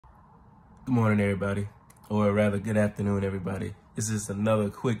Good morning, everybody, or rather, good afternoon, everybody. This is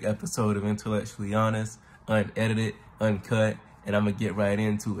another quick episode of Intellectually Honest, unedited, uncut, and I'm gonna get right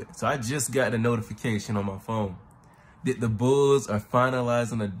into it. So I just got a notification on my phone that the Bulls are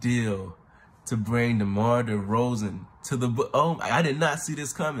finalizing a deal to bring DeMar Derozen to the Bulls. Oh, I did not see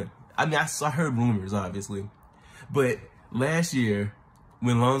this coming. I mean, I heard rumors, obviously, but last year,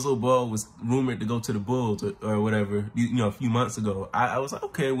 when Lonzo Ball was rumored to go to the Bulls or whatever, a few months ago, I was like,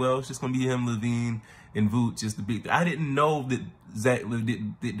 okay, well, it's just going to be him, Levine, and Vooch, just the big. I didn't know that that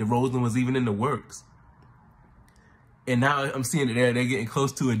DeRozan was even in the works. And now I'm seeing that they're getting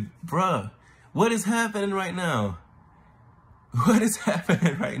close to it. Bruh, what is happening right now? What is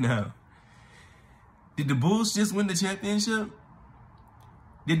happening right now? Did the Bulls just win the championship?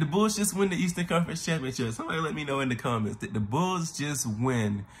 Did the Bulls just win the Eastern Conference Championship? Somebody let me know in the comments. Did the Bulls just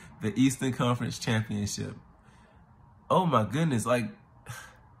win the Eastern Conference Championship? Oh my goodness, like,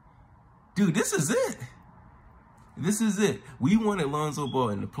 dude, this is it. This is it. We wanted Lonzo Ball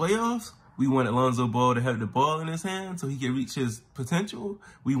in the playoffs. We wanted Lonzo Ball to have the ball in his hand so he could reach his potential.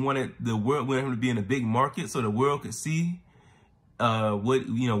 We wanted the world, we wanted him to be in a big market so the world could see what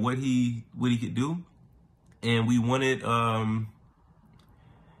he could do. And we wanted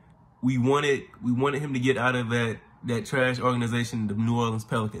him to get out of that trash organization, the New Orleans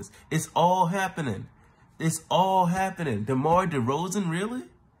Pelicans. It's all happening. It's all happening. DeMar Derozen, really?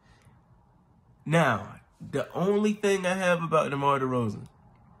 Now, the only thing I have about DeMar Derozen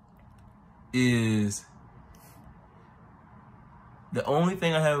is that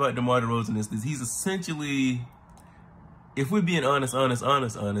he's essentially, if we're being honest,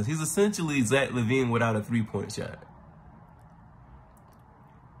 he's essentially Zach LaVine without a three-point shot.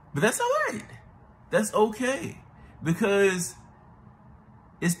 But that's all right. That's okay. Because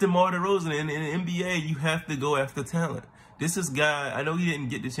it's DeMar DeRozan. And in the NBA, you have to go after talent. This is guy, I know he didn't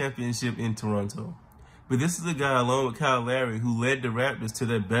get the championship in Toronto, but this is a guy, along with Kyle Lowry, who led the Raptors to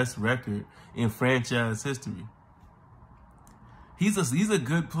their best record in franchise history. He's a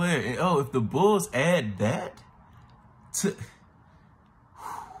good player. And oh, if the Bulls add that to...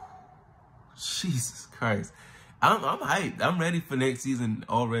 Jesus Christ. I'm hyped. I'm ready for next season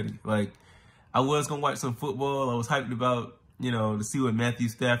already. Like, I was going to watch some football. I was hyped about, to see what Matthew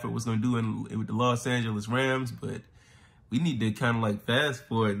Stafford was going to do with the Los Angeles Rams. But we need to kind of like fast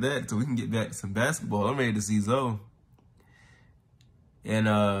forward that so we can get back to some basketball. I'm ready to see Zoe. And,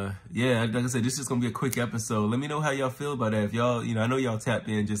 yeah, like I said, this is just going to be a quick episode. Let me know how y'all feel about that. If y'all, I know y'all tapped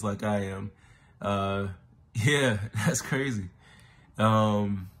in just like I am. Yeah, that's crazy.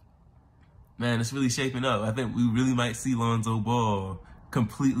 Man, it's really shaping up. I think we really might see Lonzo Ball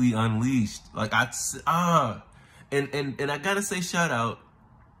completely unleashed. Like and I gotta say shout out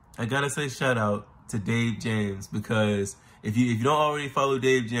to Dave James, because if you don't already follow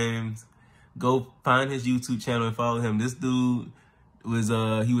Dave James, go find his YouTube channel and follow him. This dude was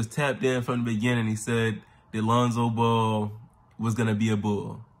he was tapped in from the beginning. He said that Lonzo Ball was gonna be a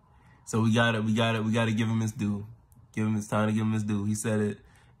Bull. So we gotta give him his due. It's time to give him his due. He said it.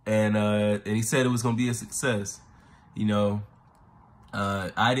 And he said it was going to be a success. I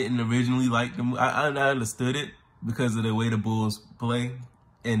didn't originally like them. I understood it because of the way the Bulls play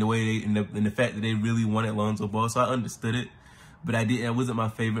and the way and the fact that they really wanted Lonzo Ball. So I understood it, but it wasn't my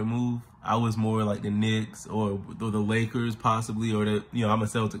favorite move. I was more like the Knicks or the Lakers possibly, or I'm a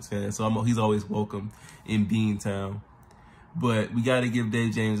Celtics fan, so he's always welcome in Beantown. But we got to give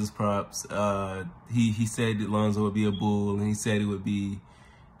Dave James his props. He said that Lonzo would be a Bull, and he said it would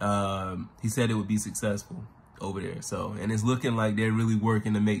be successful over there. So, and it's looking like they're really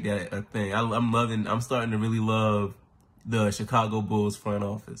working to make that a thing. I'm starting to really love the Chicago Bulls front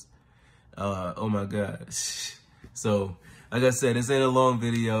office. Oh my gosh. So, like I said, this ain't a long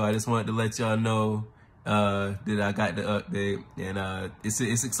video. I just wanted to let y'all know that I got the update, and it's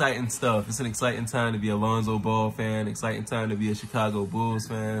exciting stuff. It's an exciting time to be a Lonzo Ball fan, exciting time to be a Chicago Bulls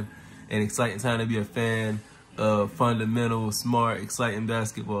fan, and exciting time to be a fan of fundamental, smart, exciting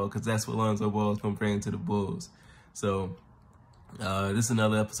basketball, because that's what Lonzo Ball is going to bring to the Bulls. So, this is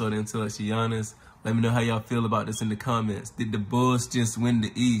another episode of Intellectually Honest. Let me know how y'all feel about this in the comments. Did the Bulls just win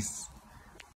the East?